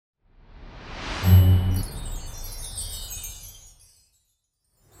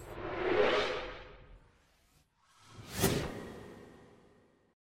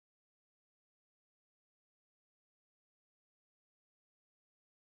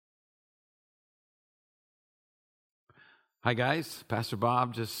Hi, guys. Pastor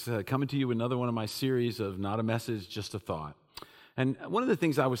Bob, just coming to you with another one of my series of Not a Message, Just a Thought. And one of the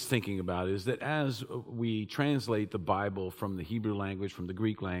things I was thinking about is that as we translate the Bible from the Hebrew language, from the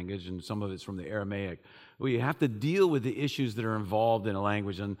Greek language, and some of it's from the Aramaic, we have to deal with the issues that are involved in a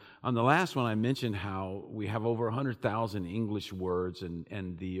language. And on the last one, I mentioned how we have over 100,000 English words,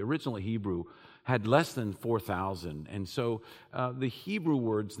 and the original Hebrew had less than 4,000. And so the Hebrew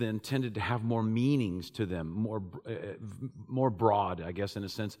words then tended to have more meanings to them, more broad, I guess, in a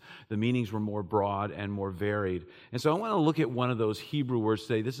sense. The meanings were more broad and more varied. And so I want to look at one of those Hebrew words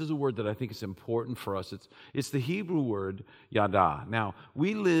today. This is a word that I think is important for us. It's the Hebrew word yada. Now,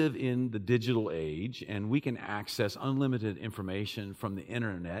 we live in the digital age, and we can access unlimited information from the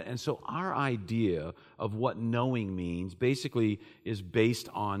internet. And so our idea of what knowing means basically is based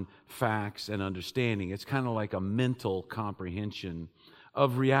on facts and understanding. It's kind of like a mental comprehension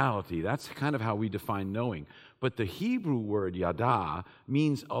of reality. That's kind of how we define knowing. But the Hebrew word yada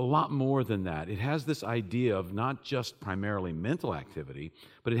means a lot more than that. It has this idea of not just primarily mental activity,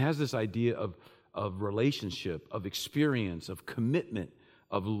 but it has this idea of relationship, of experience, of commitment,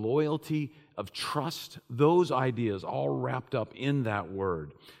 of loyalty, of trust, those ideas all wrapped up in that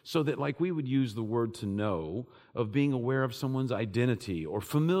word. So that like we would use the word to know, of being aware of someone's identity or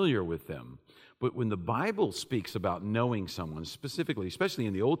familiar with them. But when the Bible speaks about knowing someone specifically, especially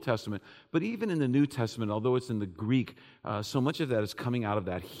in the Old Testament, but even in the New Testament, although it's in the Greek, so much of that is coming out of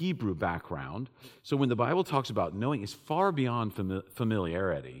that Hebrew background. So when the Bible talks about knowing, it's far beyond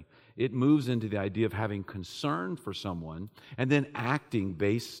familiarity. It moves into the idea of having concern for someone and then acting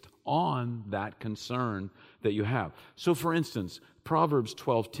based on that concern that you have. So for instance, Proverbs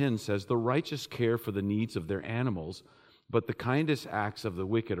 12:10 says, "The righteous care for the needs of their animals, but the kindest acts of the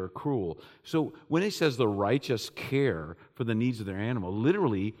wicked are cruel." So when it says the righteous care for the needs of their animal,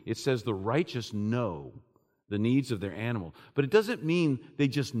 literally it says the righteous know the needs of their animal. But it doesn't mean they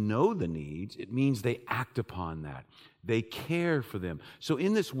just know the needs. It means they act upon that. They care for them. So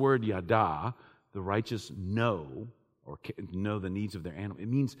in this word yada, the righteous know or know the needs of their animal. It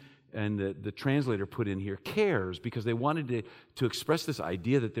means, and the translator put in here, cares, because they wanted to express this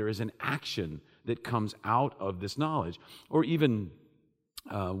idea that there is an action that comes out of this knowledge. Or even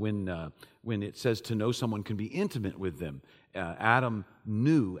when it says to know someone can be intimate with them. Adam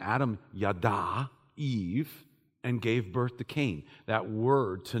yada Eve and gave birth to Cain. That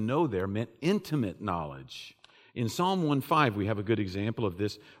word to know there meant intimate knowledge. In Psalm 1:5, we have a good example of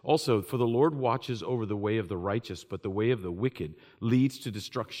this. Also, for the Lord watches over the way of the righteous, but the way of the wicked leads to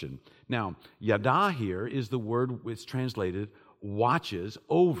destruction. Now, yada here is the word which translated watches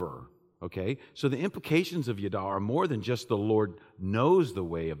over. Okay? So the implications of yada are more than just the Lord knows the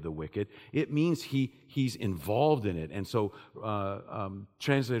way of the wicked. It means he's involved in it. And so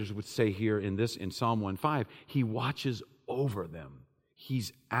translators would say here in Psalm 1:5, he watches over them.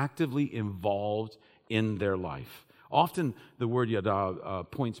 He's actively involved in their life. Often the word yada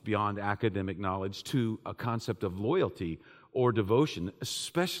points beyond academic knowledge to a concept of loyalty or devotion.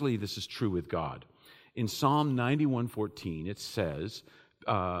 Especially this is true with God. In Psalm 91:14, it says,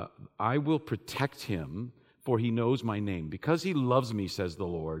 I will protect him, for he knows my name. Because he loves me, says the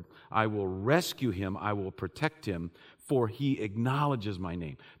Lord, I will rescue him, I will protect him, for he acknowledges my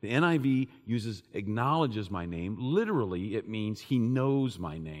name. The NIV uses acknowledges my name. Literally, it means he knows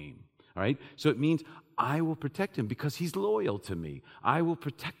my name. All right? So it means I will protect him because he's loyal to me. I will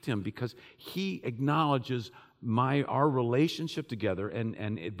protect him because he acknowledges our relationship together,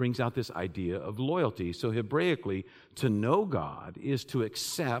 and it brings out this idea of loyalty. So Hebraically, to know God is to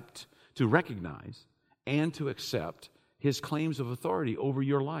accept, to recognize, and to accept his claims of authority over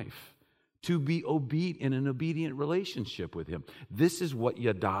your life. To be in an obedient relationship with him. This is what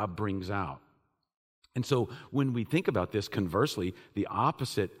yada brings out. And so when we think about this, conversely, the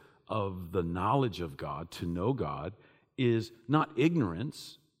opposite of the knowledge of God, to know God, is not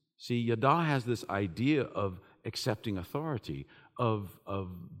ignorance. See, yada has this idea of accepting authority, of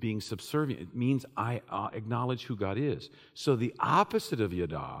being subservient. It means I acknowledge who God is. So the opposite of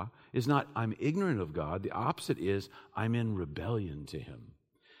yada is not I'm ignorant of God. The opposite is I'm in rebellion to him.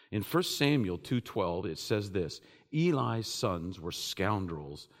 In 1 Samuel 2:12, it says this, Eli's sons were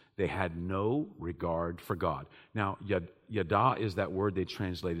scoundrels. They had no regard for God. Now, yada is that word they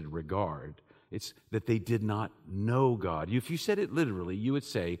translated regard. It's that they did not know God. If you said it literally, you would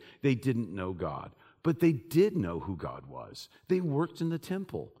say they didn't know God. But they did know who God was. They worked in the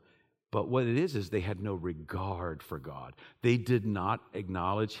temple. But what it is they had no regard for God. They did not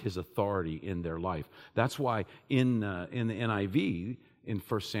acknowledge his authority in their life. That's why in the NIV, in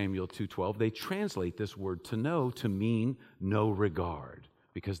 1 Samuel 2:12, they translate this word to know to mean no regard,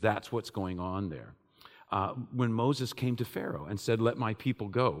 because that's what's going on there. when Moses came to Pharaoh and said, "Let my people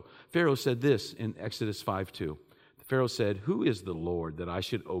go." Pharaoh said this in Exodus 5:2. Pharaoh said, "Who is the Lord that I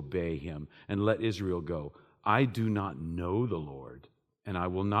should obey him and let Israel go? I do not know the Lord, and I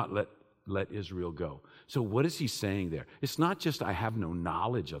will not let Israel go." So what is he saying there? It's not just I have no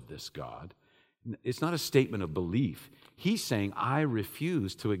knowledge of this God. It's not a statement of belief. He's saying I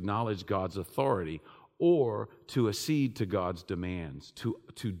refuse to acknowledge God's authority or to accede to God's demands,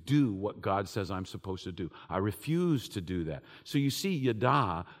 to do what God says I'm supposed to do. I refuse to do that. So you see,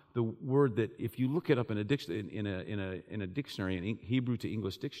 yada, the word that if you look it up in a dictionary, in Hebrew to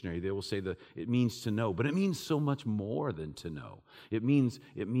English dictionary, they will say that it means to know, but it means so much more than to know. It means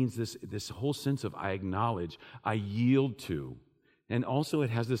this whole sense of I acknowledge, I yield to. And also it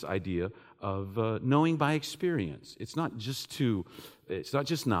has this idea of knowing by experience. It's not just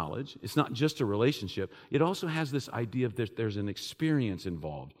knowledge. It's not just a relationship. It also has this idea of there's an experience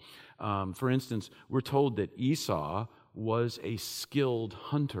involved. For instance, we're told that Esau was a skilled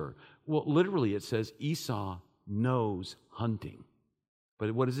hunter. Well, literally it says Esau knows hunting.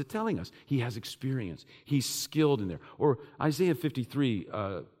 But what is it telling us? He has experience. He's skilled in there. Or Isaiah 53,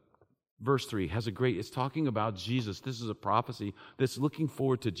 verse 3 it's talking about Jesus. This is a prophecy that's looking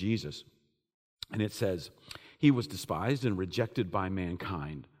forward to Jesus. And it says, "He was despised and rejected by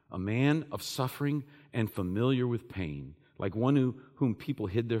mankind, a man of suffering and familiar with pain. Like one whom people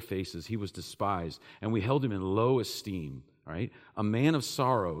hid their faces, he was despised, and we held him in low esteem." All right? A man of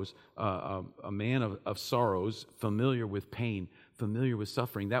sorrows, of sorrows, familiar with pain, familiar with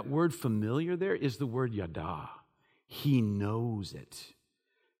suffering. That word familiar there is the word yada. He knows it.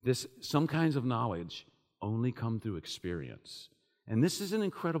 Some kinds of knowledge only come through experience. And this is an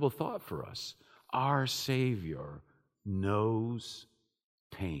incredible thought for us. Our Savior knows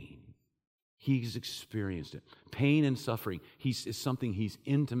pain. He's experienced it. Pain and suffering is something he's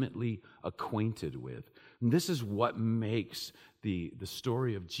intimately acquainted with. And this is what makes the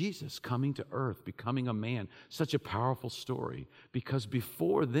story of Jesus coming to earth, becoming a man, such a powerful story. Because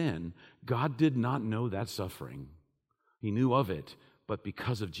before then, God did not know that suffering. He knew of it. But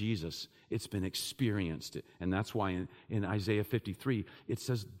because of Jesus, it's been experienced. And that's why in Isaiah 53, it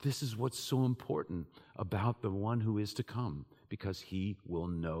says this is what's so important about the one who is to come, because he will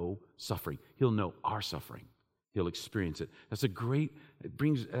know suffering. He'll know our suffering. He'll experience it.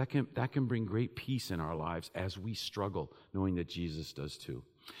 That can bring great peace in our lives as we struggle, knowing that Jesus does too.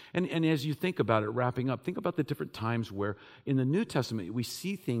 And as you think about it, wrapping up, think about the different times where in the New Testament we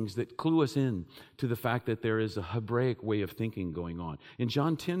see things that clue us in to the fact that there is a Hebraic way of thinking going on. In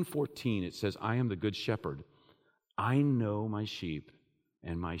John 10:14, it says, "I am the good shepherd. I know my sheep,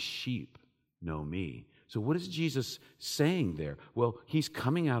 and my sheep know me." So what is Jesus saying there? Well, he's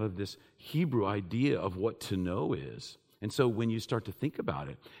coming out of this Hebrew idea of what to know is. And so when you start to think about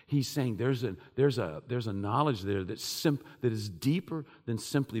it, he's saying there's a knowledge there that is deeper than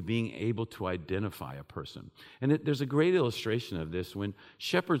simply being able to identify a person. And there's a great illustration of this. When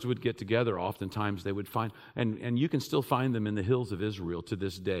shepherds would get together, oftentimes they would find, and you can still find them in the hills of Israel to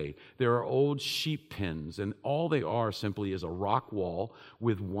this day, there are old sheep pens, and all they are simply is a rock wall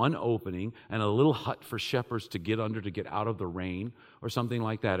with one opening and a little hut for shepherds to get under to get out of the rain or something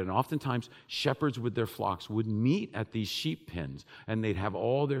like that. And oftentimes shepherds with their flocks would meet at these sheep pens, and they'd have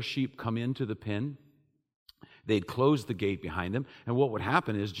all their sheep come into the pen. They'd close the gate behind them, and what would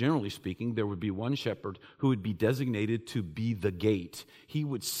happen is, generally speaking, there would be one shepherd who would be designated to be the gate. He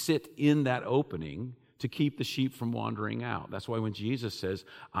would sit in that opening to keep the sheep from wandering out. That's why when Jesus says,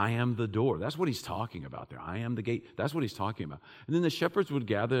 "I am the door," that's what he's talking about there. I am the gate. That's what he's talking about. And then the shepherds would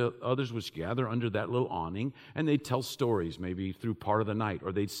gather, others would gather under that little awning, and they'd tell stories, maybe through part of the night,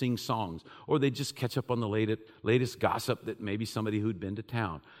 or they'd sing songs, or they'd just catch up on the latest gossip that maybe somebody who'd been to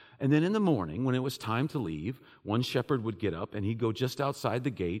town. And then in the morning, when it was time to leave, one shepherd would get up, and he'd go just outside the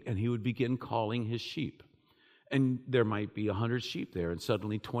gate, and he would begin calling his sheep. And there might be 100 sheep there, and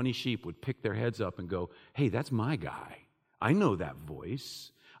suddenly 20 sheep would pick their heads up and go, "Hey, that's my guy. I know that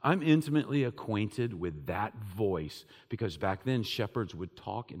voice. I'm intimately acquainted with that voice," because back then shepherds would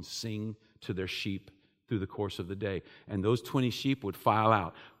talk and sing to their sheep through the course of the day. And those 20 sheep would file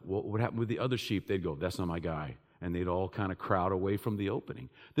out. What would happen with the other sheep? They'd go, "That's not my guy." And they'd all kind of crowd away from the opening.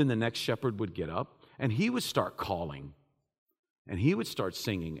 Then the next shepherd would get up, and he would start calling. And he would start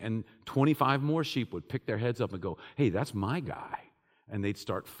singing, and 25 more sheep would pick their heads up and go, "Hey, that's my guy." And they'd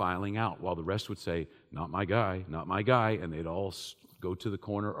start filing out, while the rest would say, "Not my guy, not my guy," and they'd all go to the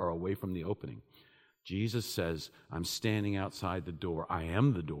corner or away from the opening. Jesus says, "I'm standing outside the door. I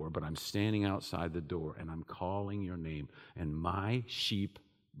am the door, but I'm standing outside the door, and I'm calling your name, and my sheep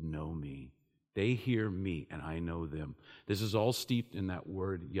know me, They hear me, and I know them. This is all steeped in that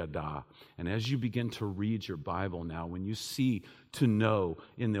word yada. And as you begin to read your Bible now, when you see to know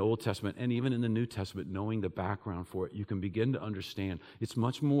in the Old Testament and even in the New Testament, knowing the background for it, you can begin to understand it's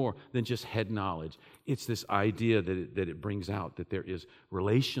much more than just head knowledge. It's this idea that it brings out, that there is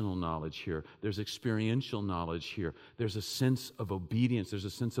relational knowledge here. There's experiential knowledge here. There's a sense of obedience. There's a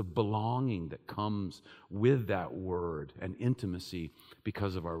sense of belonging that comes with that word and intimacy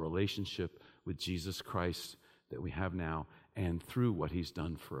because of our relationship with Jesus Christ that we have now and through what he's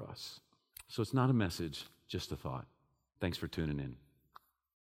done for us. So it's not a message, just a thought. Thanks for tuning in.